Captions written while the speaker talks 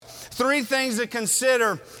Three things to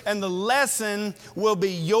consider, and the lesson will be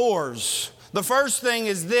yours. The first thing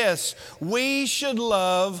is this: we should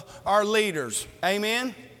love our leaders.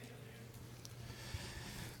 Amen?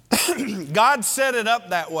 God set it up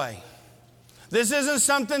that way. This isn't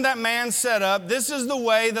something that man set up. This is the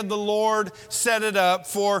way that the Lord set it up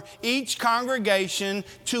for each congregation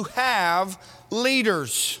to have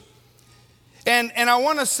leaders. And I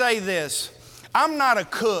want to say this. I'm not a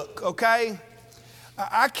cook, okay?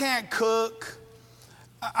 I can't cook.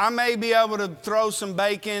 I may be able to throw some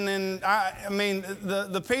bacon, and I mean,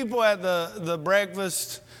 the people at the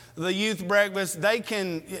breakfast, the youth breakfast, they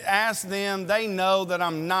can ask them. They know that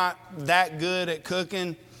I'm not that good at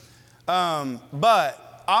cooking.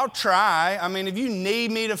 But I'll try. I mean, if you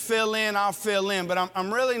need me to fill in, I'll fill in. But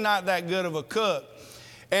I'm really not that good of a cook.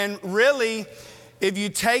 And really, if you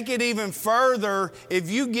take it even further, if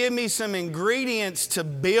you give me some ingredients to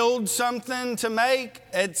build something to make,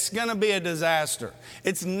 it's going to be a disaster.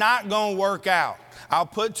 It's not going to work out. I'll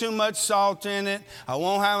put too much salt in it. I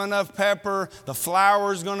won't have enough pepper. The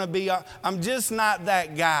flour's going to be... I'm just not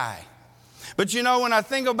that guy. But you know, when I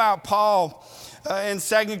think about Paul in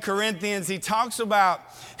 2 Corinthians, he talks about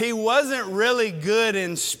he wasn't really good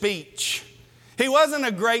in speech. He wasn't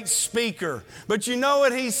a great speaker. But you know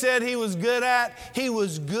what he said he was good at? He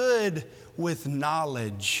was good with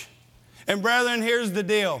knowledge. And brethren, here's the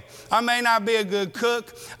deal. I may not be a good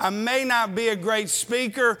cook. I may not be a great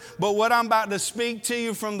speaker. But what I'm about to speak to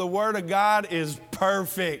you from the Word of God is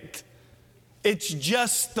perfect. It's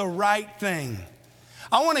just the right thing.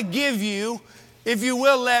 I want to give you, if you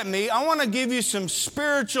will let me, I want to give you some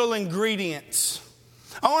spiritual ingredients.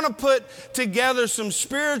 I want to put together some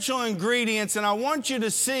spiritual ingredients, and I want you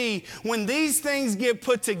to see when these things get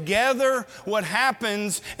put together, what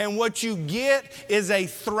happens, and what you get is a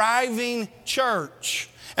thriving church.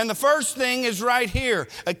 And the first thing is right here.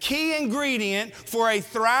 A key ingredient for a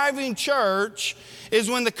thriving church is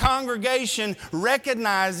when the congregation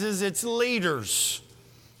recognizes its leaders.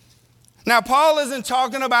 Now, Paul isn't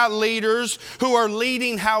talking about leaders who are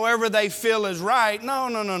leading however they feel is right.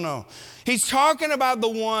 No. He's talking about the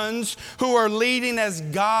ones who are leading as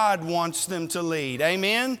God wants them to lead.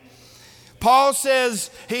 Amen? Paul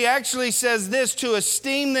says, he actually says this, to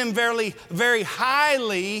esteem them very, very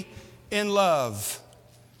highly in love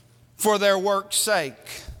for their work's sake.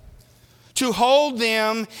 To hold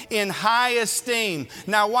them in high esteem.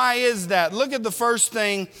 Now, why is that? Look at the first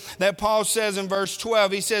thing that Paul says in verse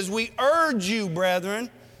 12. He says, we urge you,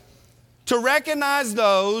 brethren, to recognize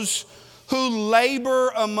those who labor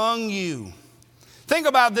among you. Think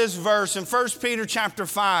about this verse in 1 Peter chapter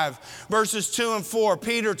 5, verses 2 and 4.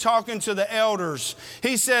 Peter talking to the elders.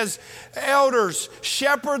 He says, elders,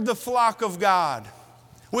 shepherd the flock of God,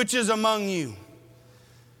 which is among you,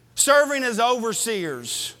 serving as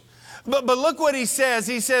overseers. But look what he says.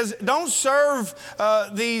 He says, don't serve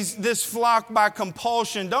this flock by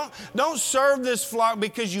compulsion. Don't serve this flock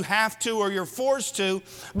because you have to or you're forced to,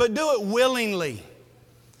 but do it willingly.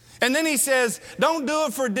 And then he says, don't do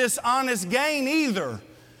it for dishonest gain either.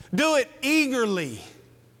 Do it eagerly.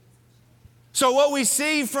 So what we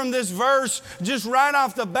see from this verse just right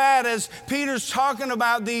off the bat as Peter's talking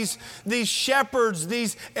about these shepherds,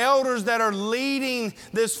 these elders that are leading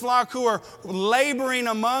this flock who are laboring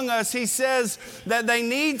among us, he says that they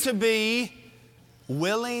need to be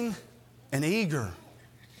willing and eager.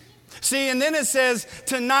 See, and then it says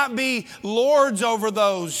to not be lords over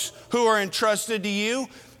those who are entrusted to you.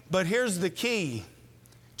 But here's the key,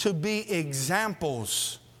 to be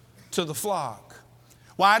examples to the flock.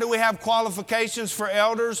 Why do we have qualifications for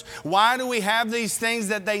elders? Why do we have these things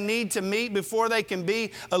that they need to meet before they can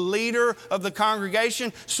be a leader of the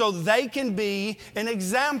congregation? So they can be an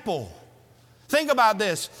example. Think about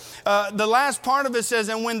this. The last part of it says,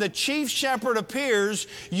 and when the chief shepherd appears,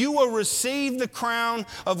 you will receive the crown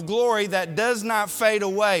of glory that does not fade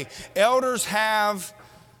away. Elders have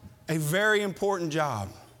a very important job.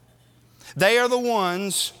 They are the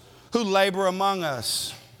ones who labor among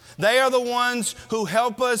us. They are the ones who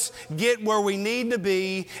help us get where we need to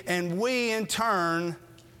be, and we in turn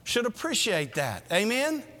should appreciate that.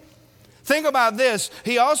 Amen? Think about this.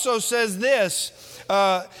 He also says this,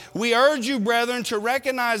 we urge you, brethren, to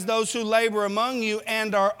recognize those who labor among you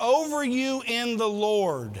and are over you in the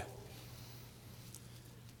Lord.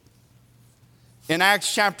 In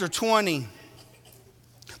Acts chapter 20,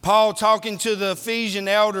 Paul talking to the Ephesian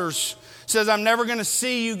elders says, I'm never going to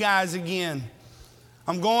see you guys again.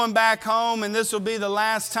 I'm going back home and this will be the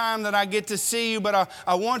last time that I get to see you, but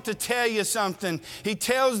I want to tell you something. He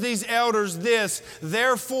tells these elders this,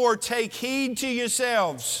 therefore take heed to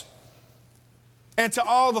yourselves and to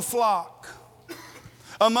all the flock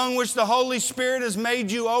among which the Holy Spirit has made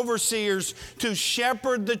you overseers to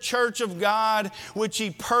shepherd the church of God, which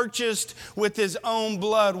He purchased with His own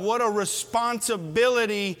blood. What a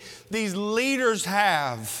responsibility these leaders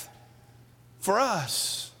have for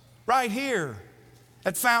us right here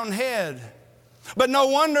at Fountainhead. But no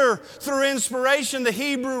wonder through inspiration the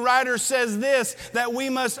Hebrew writer says this, that we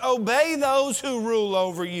must obey those who rule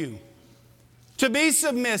over you, to be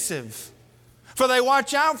submissive, for they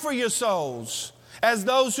watch out for your souls as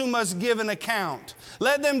those who must give an account.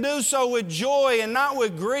 Let them do so with joy and not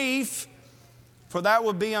with grief, for that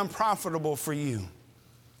would be unprofitable for you.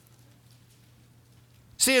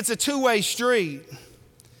 See, it's a two-way street.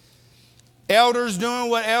 Elders doing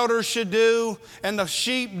what elders should do, and the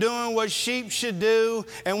sheep doing what sheep should do.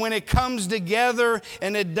 And when it comes together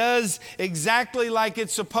and it does exactly like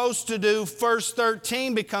it's supposed to do, verse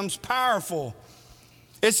 13 becomes powerful.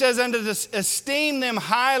 It says, "And to esteem them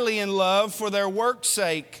highly in love for their work's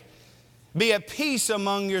sake, be at peace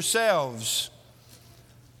among yourselves."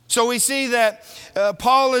 So we see that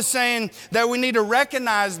Paul is saying that we need to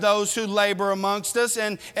recognize those who labor amongst us,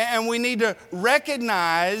 and we need to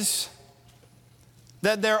recognize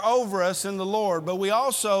that they're over us in the Lord. But we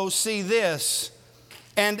also see this,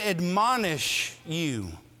 and admonish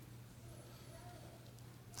you.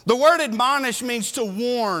 The word admonish means to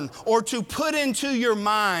warn or to put into your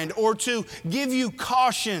mind or to give you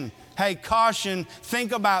caution. Hey, caution,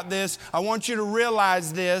 think about this. I want you to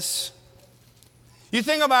realize this. You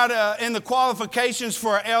think about in the qualifications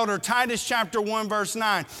for an elder, Titus chapter 1, verse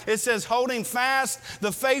 9. It says, holding fast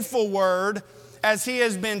the faithful word as he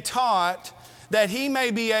has been taught, that he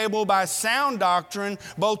may be able by sound doctrine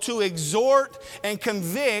both to exhort and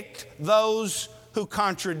convict those who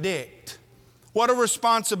contradict. What a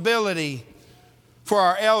responsibility for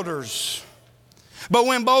our elders. But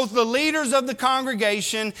when both the leaders of the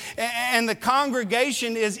congregation and the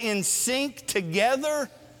congregation is in sync together,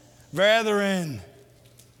 brethren,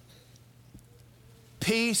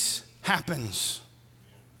 peace happens.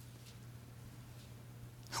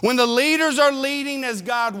 When the leaders are leading as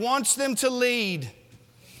God wants them to lead,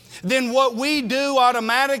 then what we do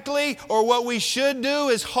automatically, or what we should do,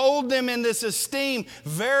 is hold them in this esteem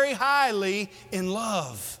very highly in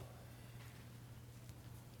love.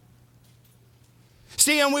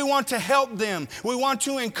 See, and we want to help them. We want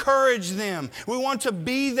to encourage them. We want to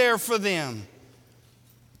be there for them.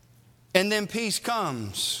 And then peace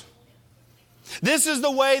comes. This is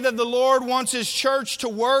the way that the Lord wants His church to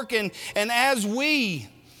work, and as we,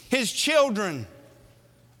 His children,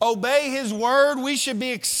 obey His word, we should be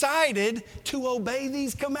excited to obey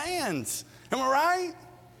these commands. Am I right?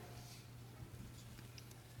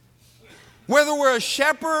 Whether we're a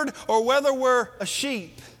shepherd or whether we're a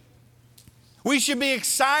sheep, we should be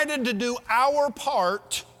excited to do our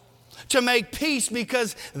part to make peace,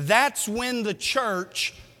 because that's when the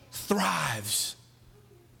church thrives.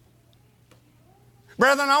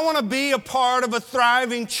 Brethren, I want to be a part of a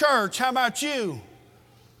thriving church. How about you?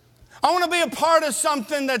 I want to be a part of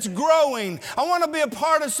something that's growing. I want to be a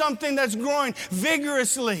part of something that's growing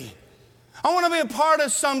vigorously. I want to be a part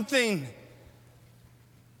of something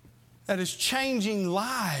that is changing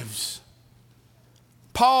lives.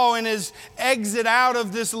 Paul, in his exit out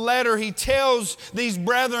of this letter, he tells these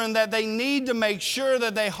brethren that they need to make sure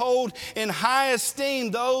that they hold in high esteem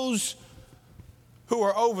those who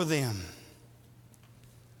are over them.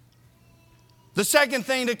 The second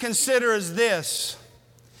thing to consider is this.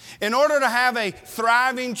 In order to have a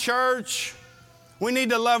thriving church, we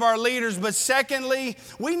need to love our leaders. But secondly,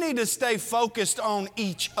 we need to stay focused on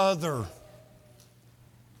each other.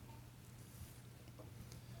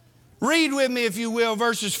 Read with me, if you will,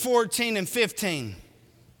 verses 14 and 15.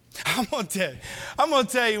 I'm going to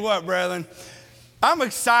tell you what, brethren. I'm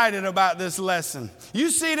excited about this lesson.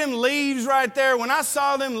 You see them leaves right there? When I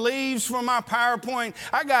saw them leaves from my PowerPoint,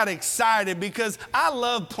 I got excited because I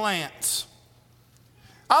love plants.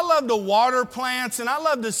 I love to water plants, and I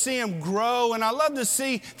love to see them grow, and I love to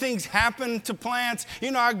see things happen to plants.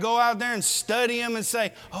 You know, I go out there and study them and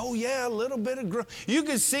say, oh yeah, a little bit of growth. You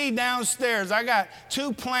can see downstairs, I got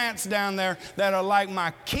 2 plants down there that are like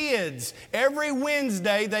my kids. Every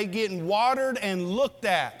Wednesday, they get watered and looked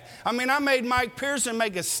at. I mean, I made Mike Pearson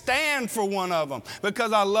make a stand for one of them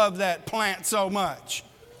because I love that plant so much.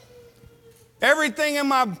 Everything in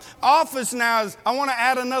my office now is, I want to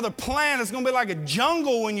add another plant. It's going to be like a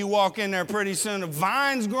jungle when you walk in there pretty soon. The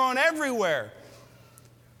vines growing everywhere.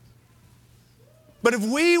 But if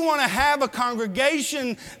we want to have a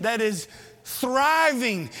congregation that is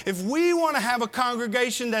thriving, if we want to have a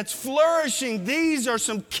congregation that's flourishing, these are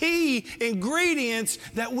some key ingredients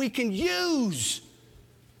that we can use.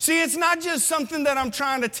 See, it's not just something that I'm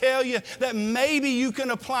trying to tell you that maybe you can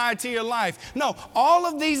apply to your life. No, all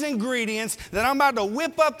of these ingredients that I'm about to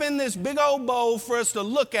whip up in this big old bowl for us to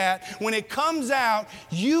look at, when it comes out,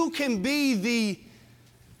 you can be the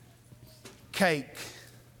cake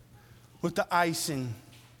with the icing.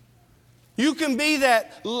 You can be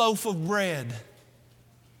that loaf of bread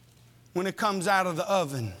when it comes out of the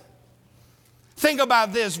oven. Think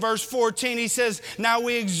about this, verse 14, he says, "Now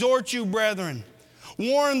we exhort you, brethren,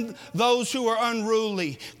 warn those who are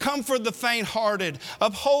unruly, comfort the faint-hearted,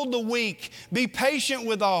 uphold the weak, be patient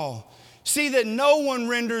with all. See that no one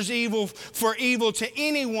renders evil for evil to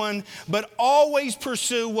anyone, but always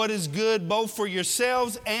pursue what is good, both for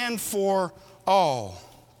yourselves and for all."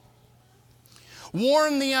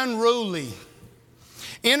 Warn the unruly.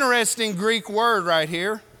 Interesting Greek word right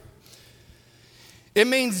here. It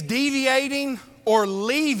means deviating or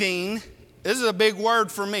leaving. This is a big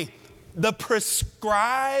word for me. The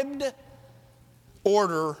prescribed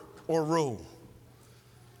order or rule.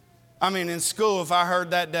 I mean, in school, if I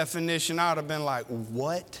heard that definition, I would have been like,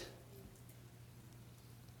 what?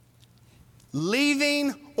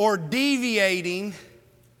 Leaving or deviating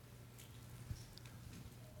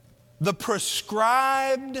the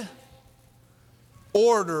prescribed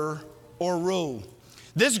order or rule.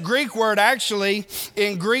 This Greek word actually,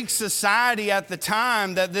 in Greek society at the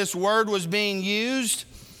time that this word was being used,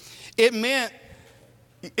 it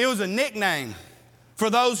was a nickname for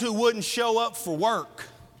those who wouldn't show up for work.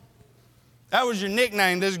 That was your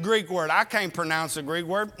nickname, this Greek word. I can't pronounce a Greek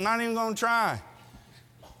word, not even going to try.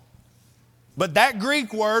 But that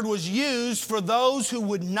Greek word was used for those who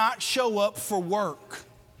would not show up for work.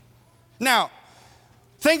 Now,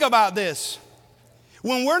 think about this.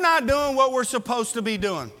 When we're not doing what we're supposed to be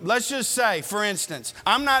doing, let's just say, for instance,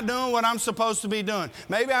 I'm not doing what I'm supposed to be doing.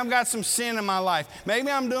 Maybe I've got some sin in my life. Maybe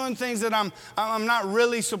I'm doing things that I'm not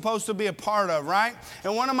really supposed to be a part of, right?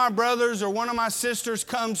 And one of my brothers or one of my sisters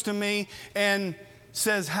comes to me and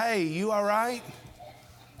says, "Hey, you all right?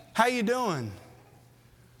 How you doing?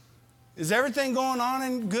 Is everything going on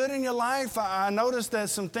and good in your life? I noticed that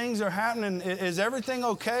some things are happening. Is everything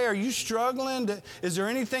okay? Are you struggling? Is there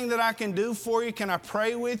anything that I can do for you? Can I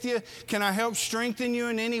pray with you? Can I help strengthen you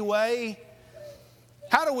in any way?"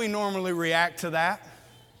 How do we normally react to that?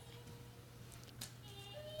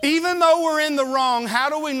 Even though we're in the wrong, how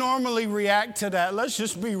do we normally react to that? Let's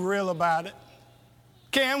just be real about it.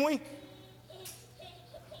 Can we?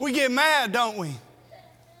 We get mad, don't we?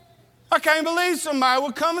 I can't believe somebody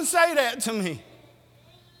would come and say that to me.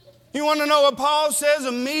 You want to know what Paul says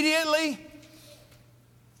immediately?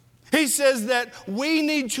 He says that we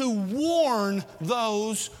need to warn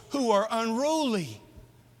those who are unruly.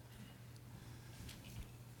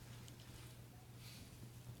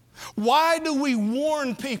 Why do we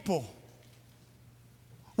warn people?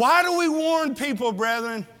 Why do we warn people,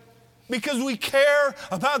 brethren? Because we care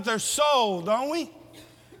about their soul, don't we?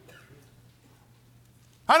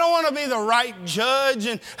 I don't want to be the right judge,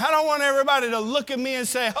 and I don't want everybody to look at me and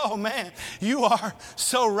say, "Oh man, you are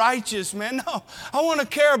so righteous, man." No, I want to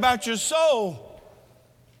care about your soul.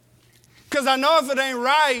 Because I know if it ain't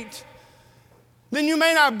right, then you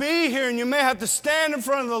may not be here and you may have to stand in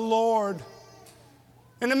front of the Lord.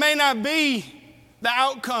 And it may not be the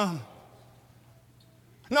outcome.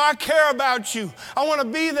 No, I care about you. I want to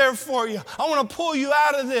be there for you. I want to pull you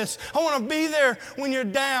out of this. I want to be there when you're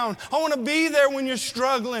down. I want to be there when you're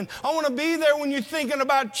struggling. I want to be there when you're thinking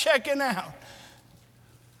about checking out.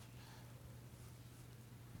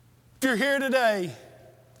 If you're here today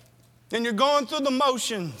and you're going through the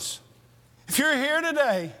motions, if you're here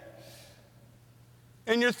today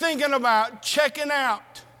and you're thinking about checking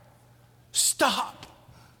out, stop.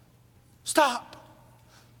 Stop.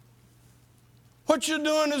 What you're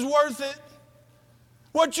doing is worth it.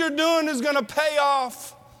 What you're doing is going to pay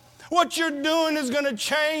off. What you're doing is going to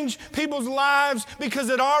change people's lives because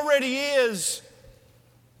it already is.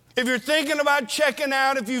 If you're thinking about checking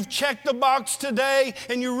out, if you've checked the box today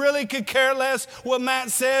and you really could care less what Matt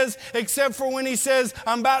says, except for when he says,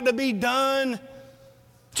 "I'm about to be done,"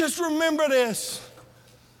 just remember this.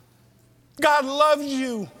 God loves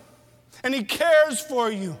you and He cares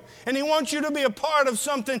for you. And He wants you to be a part of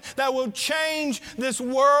something that will change this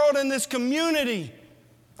world and this community.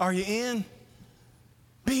 Are you in?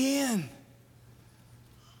 Be in.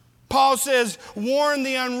 Paul says, warn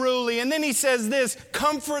the unruly. And then he says this,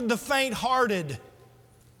 comfort the faint-hearted.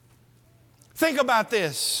 Think about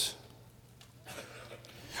this.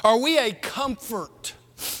 Are we a comfort?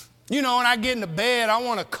 You know, when I get into bed, I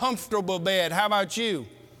want a comfortable bed. How about you?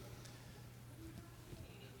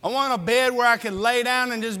 I want a bed where I can lay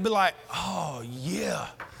down and just be like, "Oh, yeah,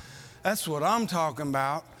 That's what I'm talking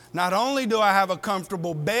about. Not only do I have a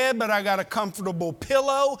comfortable bed, but I got a comfortable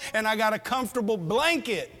pillow and I got a comfortable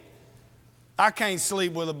blanket. I can't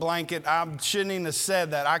sleep with a blanket. I shouldn't even have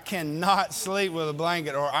said that. I cannot sleep with a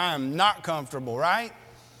blanket or I am not comfortable, right?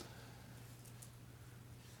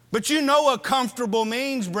 But you know what comfortable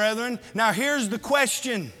means, brethren. Now here's the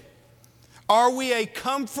question. Are we a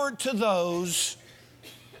comfort to those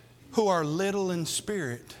who are little in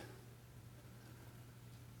spirit?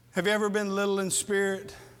 Have you ever been little in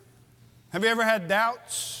spirit? Have you ever had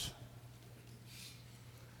doubts?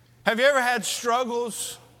 Have you ever had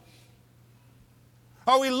struggles?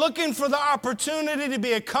 Are we looking for the opportunity to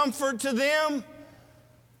be a comfort to them?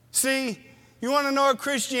 See, you want to know what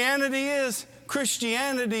Christianity is?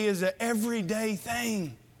 Christianity is an everyday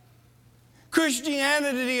thing.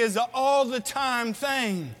 Christianity is an all-the-time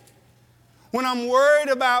thing. When I'm worried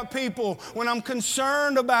about people, when I'm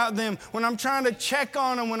concerned about them, when I'm trying to check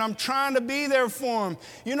on them, when I'm trying to be there for them,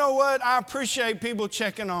 you know what? I appreciate people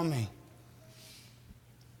checking on me.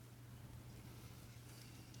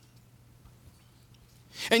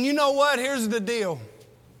 And you know what? Here's the deal.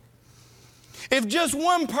 If just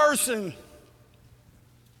one person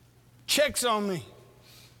checks on me,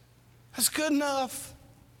 that's good enough.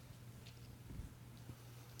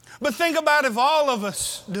 But think about if all of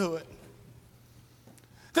us do it.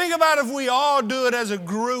 Think about if we all do it as a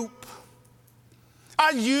group.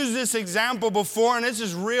 I've used this example before, and this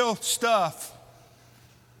is real stuff.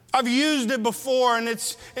 I've used it before, and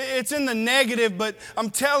it's in the negative, but I'm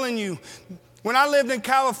telling you, when I lived in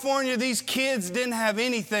California, these kids didn't have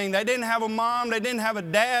anything. They didn't have a mom. They didn't have a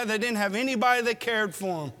dad. They didn't have anybody that cared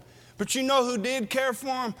for them. But you know who did care for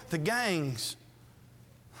them? The gangs.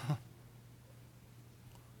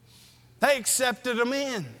 They accepted them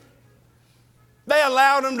in. They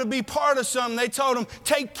allowed them to be part of something. They told them,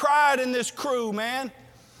 take pride in this crew, man.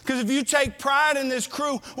 Because if you take pride in this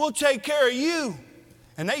crew, we'll take care of you.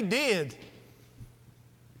 And they did.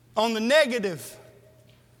 On the negative.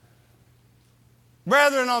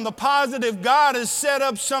 Brethren, on the positive, God has set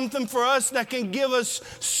up something for us that can give us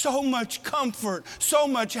so much comfort, so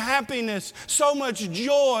much happiness, so much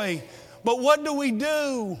joy. But what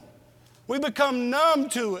do? We become numb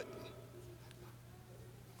to it.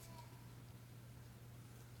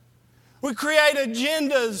 We create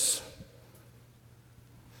agendas.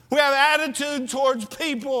 We have attitude towards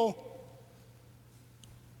people.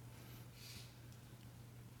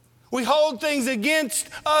 We hold things against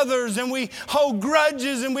others and we hold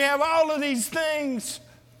grudges and we have all of these things.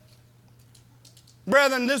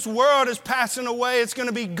 Brethren, this world is passing away. It's going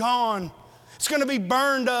to be gone. It's going to be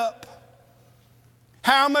burned up.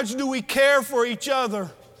 How much do we care for each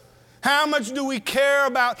other? How much do we care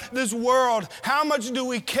about this world? How much do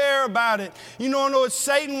we care about it? You know what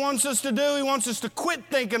Satan wants us to do? He wants us to quit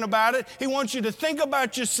thinking about it. He wants you to think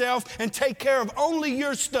about yourself and take care of only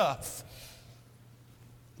your stuff.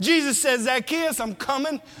 Jesus says, Zacchaeus, I'm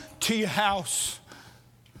coming to your house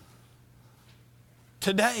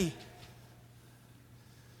today.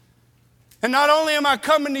 And not only am I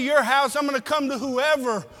coming to your house, I'm going to come to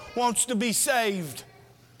whoever wants to be saved.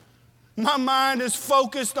 My mind is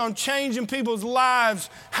focused on changing people's lives.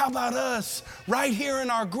 How about us? Right here in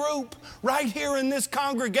our group, right here in this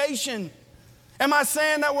congregation. Am I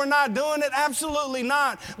saying that we're not doing it? Absolutely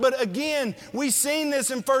not. But again, we've seen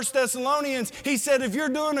this in 1 Thessalonians. He said, if you're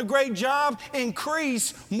doing a great job,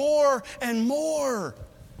 increase more and more.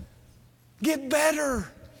 Get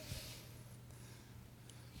better.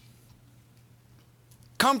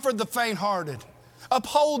 Comfort the faint-hearted.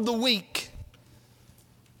 Uphold the weak.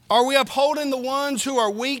 Are we upholding the ones who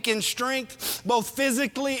are weak in strength, both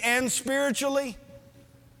physically and spiritually?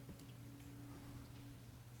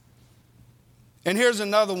 And here's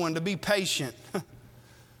another one, to be patient.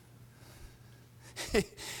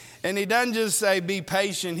 And he doesn't just say be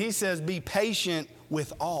patient, he says be patient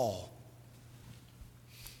with all.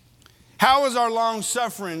 How is our long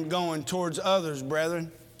suffering going towards others,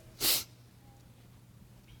 brethren?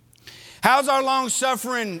 How's our long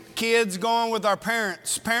suffering, kids, going with our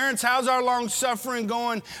parents? Parents, how's our long suffering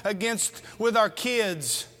going with our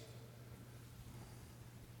kids?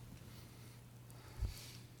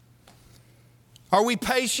 Are we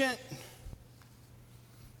patient?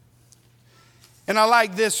 And I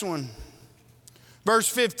like this one. Verse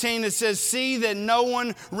 15, it says, see that no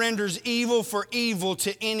one renders evil for evil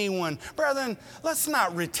to anyone. Brethren, let's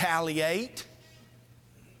not retaliate.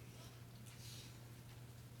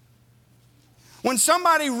 When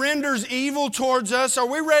somebody renders evil towards us, are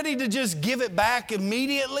we ready to just give it back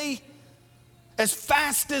immediately? As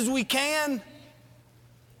fast as we can?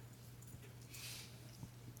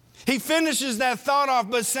 He finishes that thought off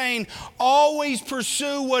by saying, always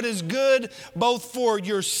pursue what is good, both for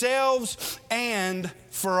yourselves and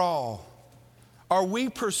for all. Are we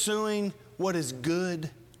pursuing what is good?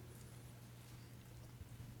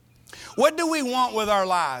 What do we want with our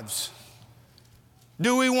lives?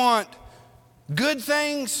 Do we want good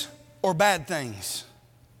things or bad things?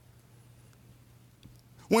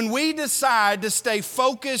 When we decide to stay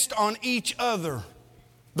focused on each other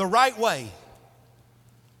the right way,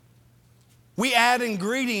 we add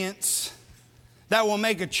ingredients that will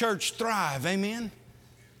make a church thrive, amen?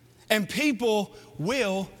 And people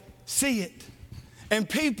will see it. And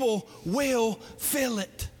people will feel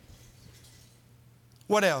it.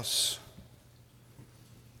 What else?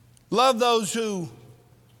 Love those who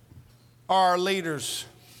are our leaders.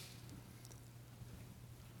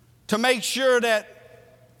 To make sure that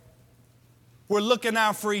we're looking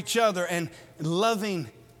out for each other and loving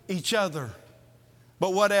each other.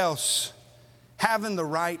 But what else? Having the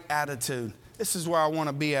right attitude. This is where I want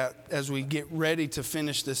to be at as we get ready to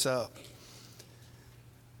finish this up.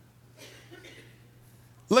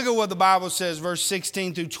 Look at what the Bible says, verse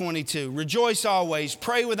 16 through 22. Rejoice always,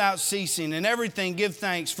 pray without ceasing, in everything give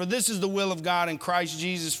thanks, for this is the will of God in Christ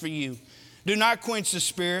Jesus for you. Do not quench the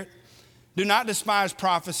spirit. Do not despise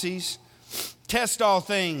prophecies. Test all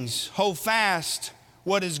things. Hold fast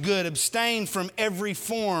what is good. Abstain from every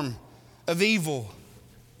form of evil.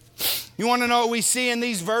 You want to know what we see in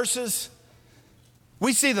these verses?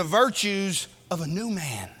 We see the virtues of a new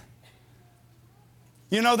man.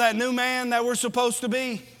 You know that new man that we're supposed to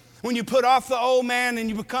be? When you put off the old man and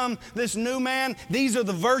you become this new man, these are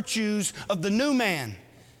the virtues of the new man.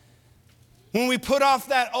 When we put off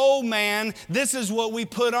that old man, this is what we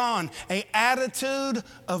put on, an attitude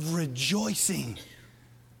of rejoicing.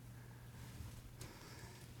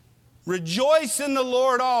 Rejoice in the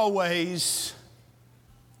Lord always.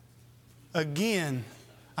 Again,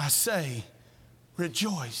 I say,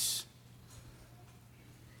 rejoice.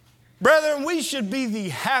 Brethren, we should be the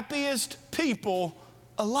happiest people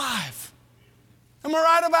alive. Am I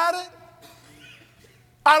right about it?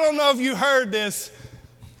 I don't know if you heard this.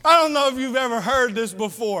 I don't know if you've ever heard this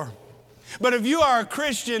before. But if you are a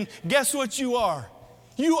Christian, guess what you are?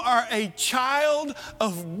 You are a child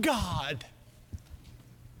of God.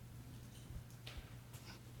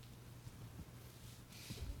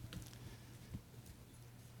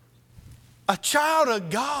 A child of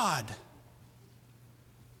God.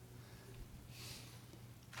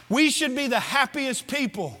 We should be the happiest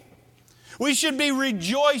people. We should be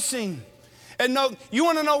rejoicing. And no, you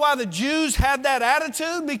want to know why the Jews had that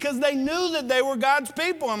attitude? Because they knew that they were God's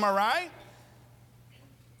people, am I right?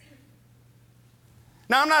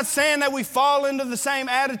 Now, I'm not saying that we fall into the same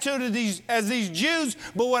attitude as these Jews,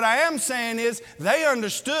 but what I am saying is they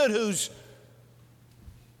understood whose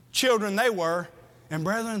children they were. And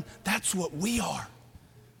brethren, that's what we are.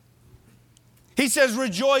 He says,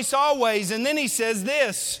 rejoice always. And then he says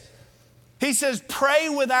this. He says, pray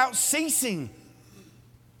without ceasing.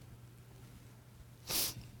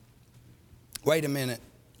 Wait a minute.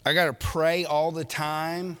 I got to pray all the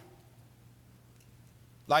time?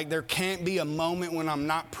 Like there can't be a moment when I'm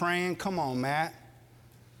not praying? Come on, Matt.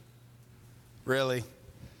 Really?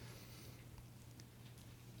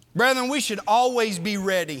 Brethren, we should always be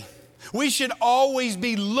ready. We should always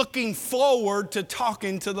be looking forward to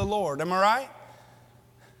talking to the Lord. Am I right?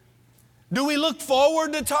 Do we look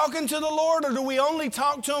forward to talking to the Lord, or do we only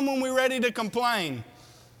talk to Him when we're ready to complain?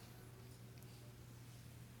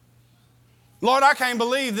 Lord, I can't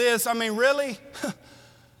believe this. I mean, really?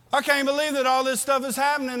 I can't believe that all this stuff is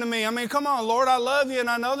happening to me. I mean, come on, Lord, I love you and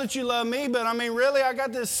I know that you love me, but I mean, really, I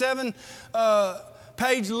got this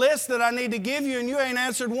 7-page list that I need to give you and you ain't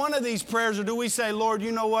answered one of these prayers. Or do we say, Lord,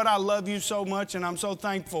 you know what? I love you so much and I'm so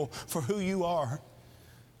thankful for who you are.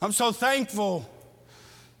 I'm so thankful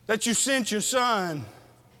that you sent your son.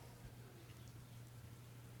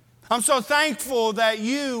 I'm so thankful that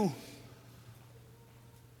you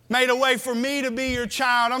made a way for me to be your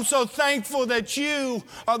child. I'm so thankful that you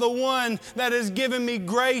are the one that has given me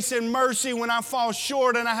grace and mercy when I fall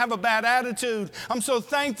short and I have a bad attitude. I'm so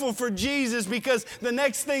thankful for Jesus because the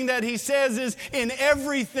next thing that he says is, in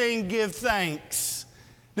everything give thanks.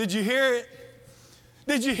 Did you hear it?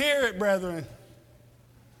 Did you hear it, brethren?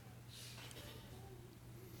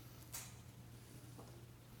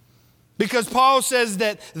 Because Paul says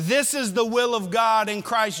that this is the will of God in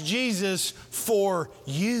Christ Jesus for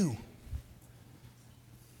you.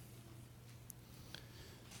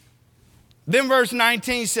 Then verse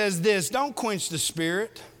 19 says this, don't quench the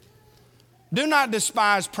spirit. Do not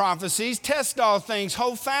despise prophecies. Test all things.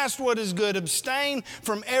 Hold fast what is good. Abstain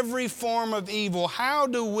from every form of evil. How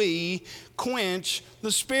do we quench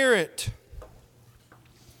the Spirit?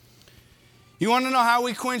 You want to know how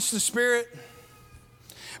we quench the Spirit?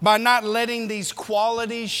 By not letting these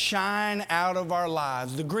qualities shine out of our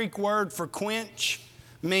lives. The Greek word for quench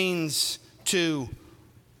means to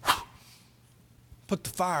put the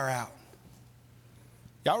fire out.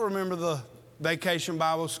 Y'all remember the Vacation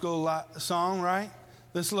Bible School song, right?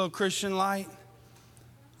 This little Christian light.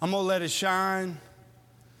 I'm going to let it shine.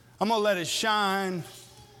 I'm going to let it shine.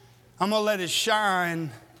 I'm going to let it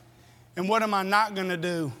shine. And what am I not going to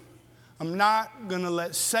do? I'm not going to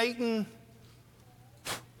let Satan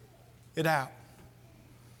it out.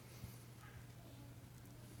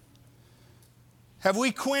 Have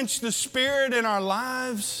we quenched the Spirit in our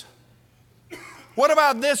lives? What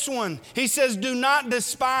about this one? He says, do not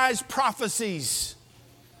despise prophecies.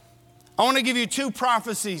 I want to give you two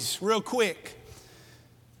prophecies real quick.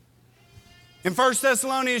 In 1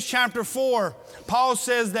 Thessalonians chapter 4, Paul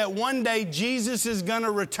says that one day Jesus is going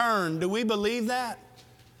to return. Do we believe that?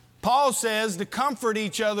 Paul says to comfort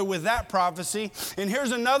each other with that prophecy. And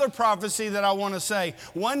here's another prophecy that I want to say.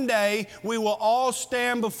 One day we will all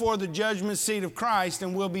stand before the judgment seat of Christ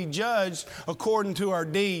and will be judged according to our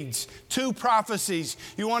deeds. Two prophecies.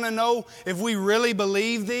 You want to know if we really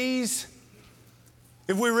believe these?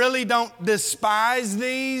 If we really don't despise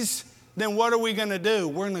these, then what are we going to do?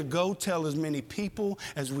 We're going to go tell as many people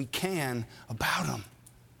as we can about them.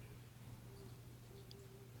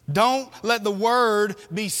 Don't let the word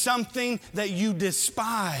be something that you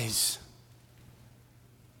despise.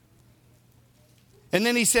 And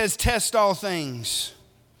then he says, test all things.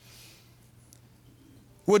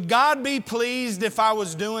 Would God be pleased if I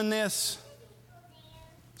was doing this?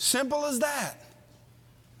 Simple as that.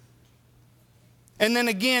 And then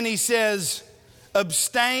again he says,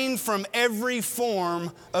 abstain from every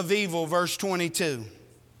form of evil, verse 22.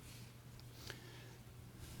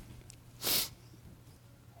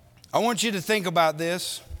 I want you to think about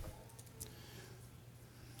this.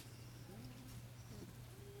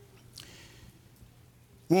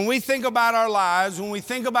 When we think about our lives, when we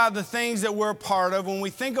think about the things that we're a part of, when we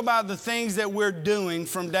think about the things that we're doing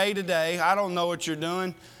from day to day, I don't know what you're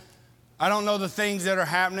doing. I don't know the things that are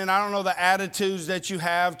happening. I don't know the attitudes that you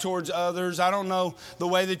have towards others. I don't know the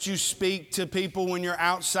way that you speak to people when you're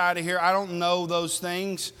outside of here. I don't know those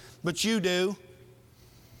things, but you do.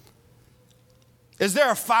 Is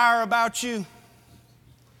there a fire about you?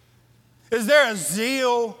 Is there a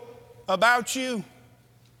zeal about you?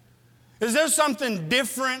 Is there something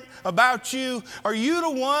different about you? Are you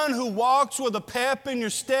the one who walks with a pep in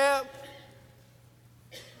your step?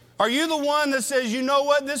 Are you the one that says, you know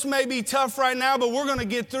what, this may be tough right now, but we're going to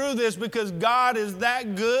get through this because God is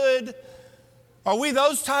that good? Are we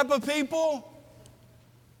those type of people?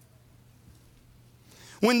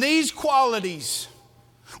 When these qualities,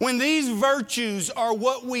 when these virtues are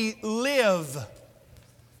what we live,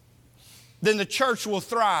 then the church will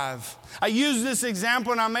thrive. I use this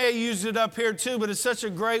example, and I may have used it up here too, but it's such a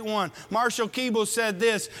great one. Marshall Keeble said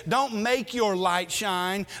this, don't make your light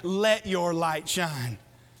shine, let your light shine.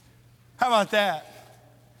 How about that?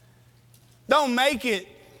 Don't make it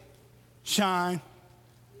shine,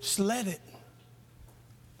 just let it.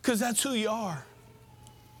 Because that's who you are.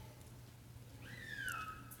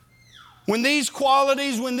 When these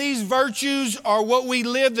qualities, when these virtues are what we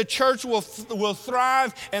live, the church will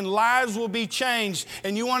thrive and lives will be changed.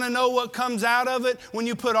 And you want to know what comes out of it? When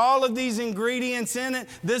you put all of these ingredients in it,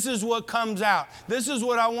 this is what comes out. This is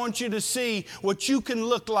what I want you to see, what you can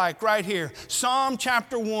look like right here. Psalm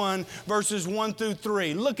chapter 1, verses 1 through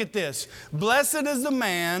 3. Look at this. Blessed is the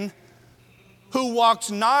man who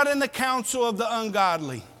walks not in the counsel of the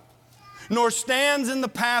ungodly, nor stands in the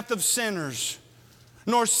path of sinners,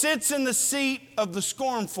 nor sits in the seat of the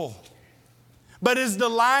scornful. But his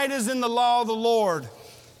delight is in the law of the Lord,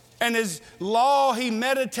 and his law he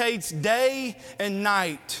meditates day and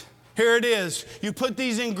night. Here it is. You put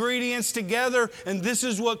these ingredients together, and this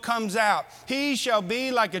is what comes out. He shall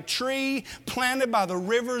be like a tree planted by the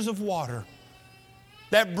rivers of water,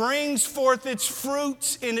 that brings forth its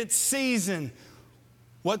fruits in its season.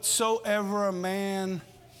 Whatsoever a man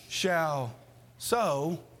shall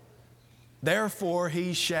sow, therefore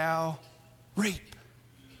he shall reap.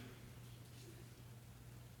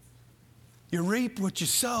 You reap what you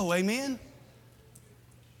sow, amen?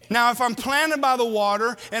 Now, if I'm planted by the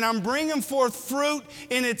water and I'm bringing forth fruit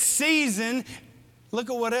in its season, look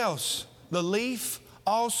at what else. The leaf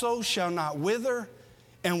also shall not wither,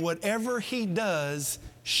 and whatever he does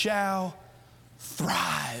shall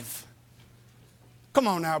thrive. Come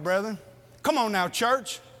on now, brethren. Come on now,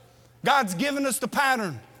 church. God's given us the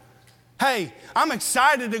pattern. Hey, I'm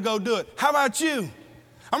excited to go do it. How about you?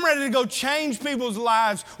 I'm ready to go change people's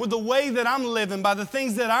lives with the way that I'm living, by the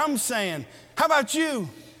things that I'm saying. How about you?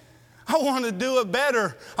 I want to do it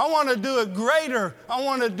better. I want to do it greater. I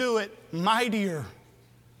want to do it mightier.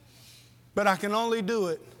 But I can only do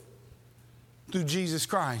it through Jesus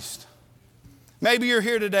Christ. Maybe you're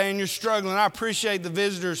here today and you're struggling. I appreciate the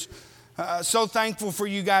visitors. So thankful for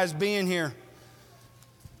you guys being here.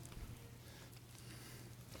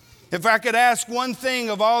 If I could ask one thing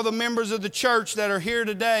of all the members of the church that are here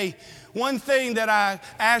today, one thing that I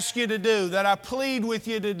ask you to do, that I plead with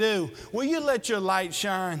you to do, will you let your light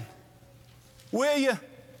shine? Will you?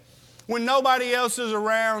 When nobody else is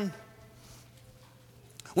around,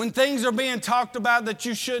 when things are being talked about that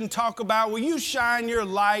you shouldn't talk about, will you shine your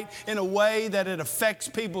light in a way that it affects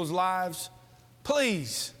people's lives?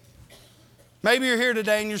 Please. Maybe you're here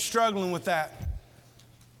today and you're struggling with that.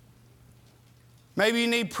 Maybe you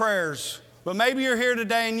need prayers, but maybe you're here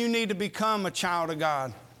today and you need to become a child of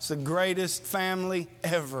God. It's the greatest family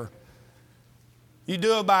ever. You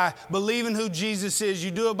do it by believing who Jesus is.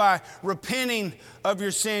 You do it by repenting of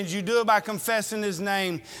your sins. You do it by confessing His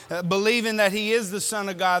name, believing that He is the Son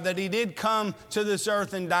of God, that He did come to this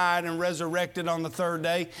earth and died and resurrected on the third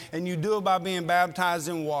day. And you do it by being baptized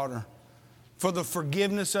in water for the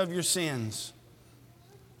forgiveness of your sins.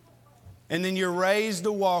 And then you're raised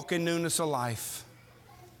to walk in newness of life.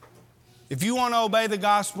 If you want to obey the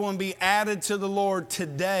gospel and be added to the Lord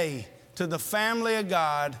today, to the family of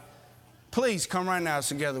God, please come right now.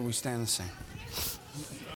 Together we stand and sing.